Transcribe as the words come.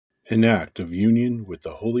an act of union with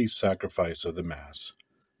the holy sacrifice of the Mass.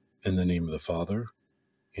 In the name of the Father,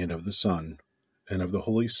 and of the Son, and of the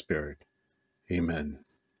Holy Spirit. Amen.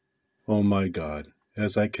 O my God,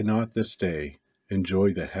 as I cannot this day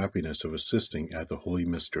enjoy the happiness of assisting at the holy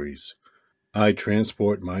mysteries, I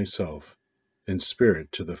transport myself in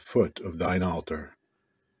spirit to the foot of thine altar.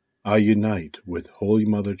 I unite with Holy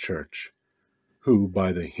Mother Church, who,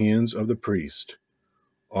 by the hands of the priest,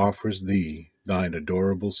 offers thee thine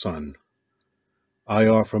adorable Son. I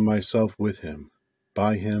offer myself with him,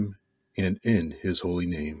 by him, and in his holy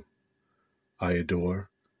name. I adore,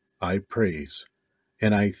 I praise,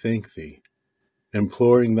 and I thank thee,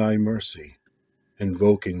 imploring thy mercy,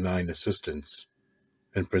 invoking thine assistance,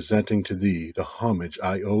 and presenting to thee the homage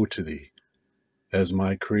I owe to thee as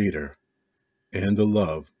my Creator, and the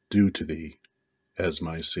love due to thee as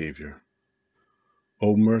my Savior.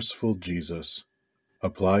 O merciful Jesus,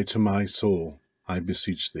 apply to my soul, I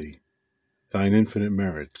beseech thee, thine infinite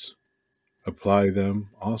merits. Apply them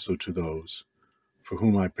also to those for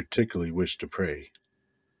whom I particularly wish to pray.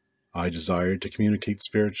 I desire to communicate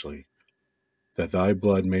spiritually, that thy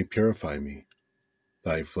blood may purify me,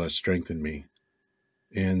 thy flesh strengthen me,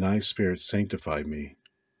 and thy spirit sanctify me.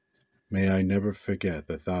 May I never forget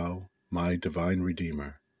that thou, my divine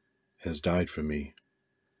Redeemer, hast died for me.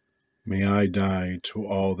 May I die to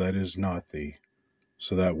all that is not thee,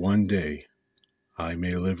 so that one day I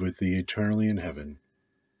may live with thee eternally in heaven.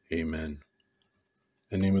 Amen.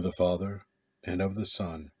 In the name of the Father, and of the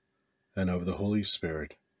Son, and of the Holy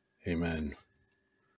Spirit. Amen.